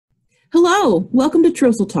Hello, welcome to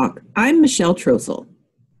Trostle Talk. I'm Michelle Trostle.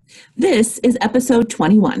 This is episode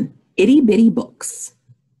 21, Itty Bitty Books.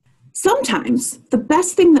 Sometimes the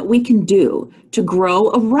best thing that we can do to grow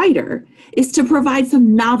a writer is to provide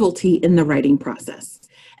some novelty in the writing process.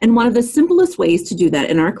 And one of the simplest ways to do that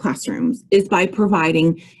in our classrooms is by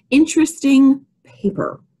providing interesting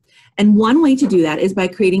paper. And one way to do that is by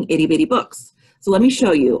creating itty bitty books. So let me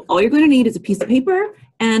show you. All you're going to need is a piece of paper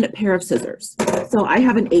and a pair of scissors. So I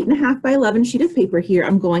have an 8.5 by 11 sheet of paper here.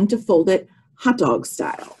 I'm going to fold it hot dog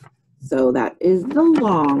style. So that is the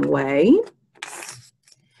long way.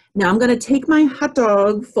 Now I'm going to take my hot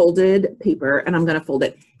dog folded paper and I'm going to fold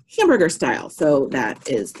it hamburger style. So that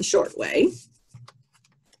is the short way.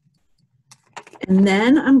 And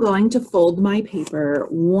then I'm going to fold my paper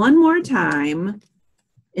one more time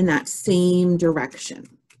in that same direction.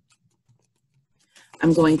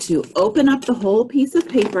 I'm going to open up the whole piece of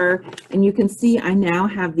paper and you can see I now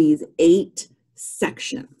have these 8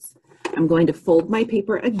 sections. I'm going to fold my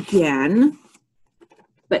paper again,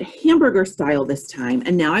 but hamburger style this time.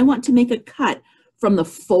 And now I want to make a cut from the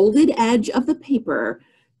folded edge of the paper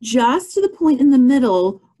just to the point in the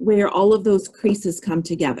middle where all of those creases come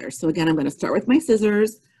together. So again, I'm going to start with my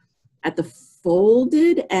scissors at the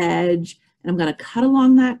folded edge and I'm going to cut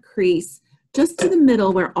along that crease just to the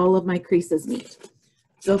middle where all of my creases meet.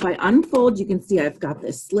 So if I unfold, you can see I've got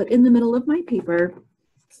this slit in the middle of my paper,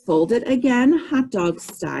 fold it again, hot dog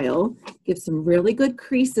style, give some really good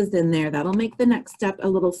creases in there. That'll make the next step a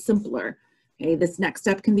little simpler. Okay, this next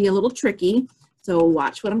step can be a little tricky. So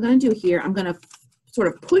watch what I'm going to do here. I'm going to sort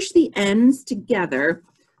of push the ends together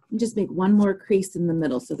and just make one more crease in the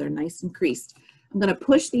middle so they're nice and creased. I'm going to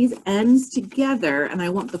push these ends together and I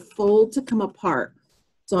want the fold to come apart.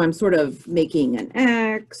 So I'm sort of making an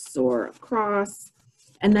X or a cross.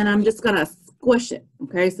 And then I'm just gonna squish it,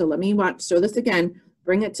 okay? So let me show this again.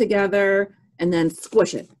 Bring it together and then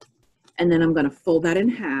squish it. And then I'm gonna fold that in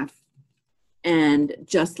half. And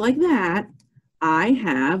just like that, I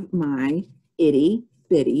have my itty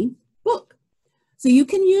bitty book. So you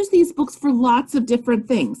can use these books for lots of different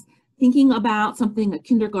things. Thinking about something a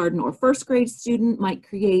kindergarten or first grade student might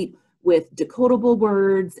create with decodable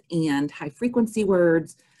words and high frequency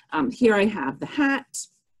words. Here I have the hat.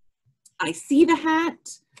 I see the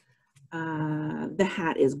hat. The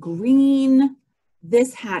hat is green.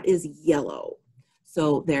 This hat is yellow.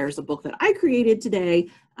 So there's a book that I created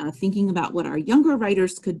today, thinking about what our younger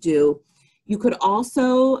writers could do. You could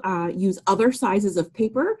also use other sizes of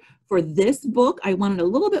paper. For this book, I wanted a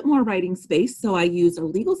little bit more writing space, so I used a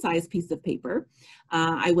legal size piece of paper.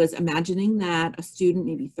 I was imagining that a student,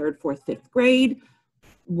 maybe 3rd, 4th, 5th grade,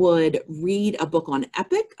 would read a book on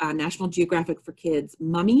Epic, National Geographic for Kids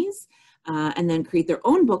Mummies, and then create their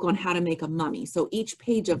own book on how to make a mummy. So each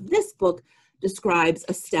page of this book describes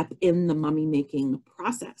a step in the mummy making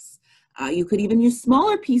process. You could even use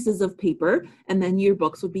smaller pieces of paper and then your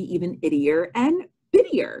books would be even ittier and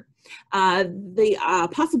bittier. The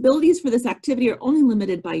possibilities for this activity are only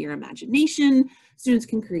limited by your imagination. Students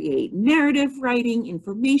can create narrative writing,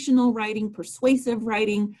 informational writing, persuasive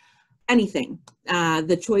writing, anything.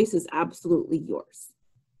 The choice is absolutely yours.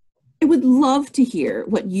 I would love to hear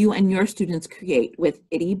what you and your students create with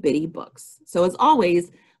itty bitty books. So as always,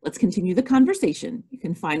 let's continue the conversation. You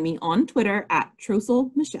can find me on Twitter at Trostle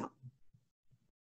Michelle.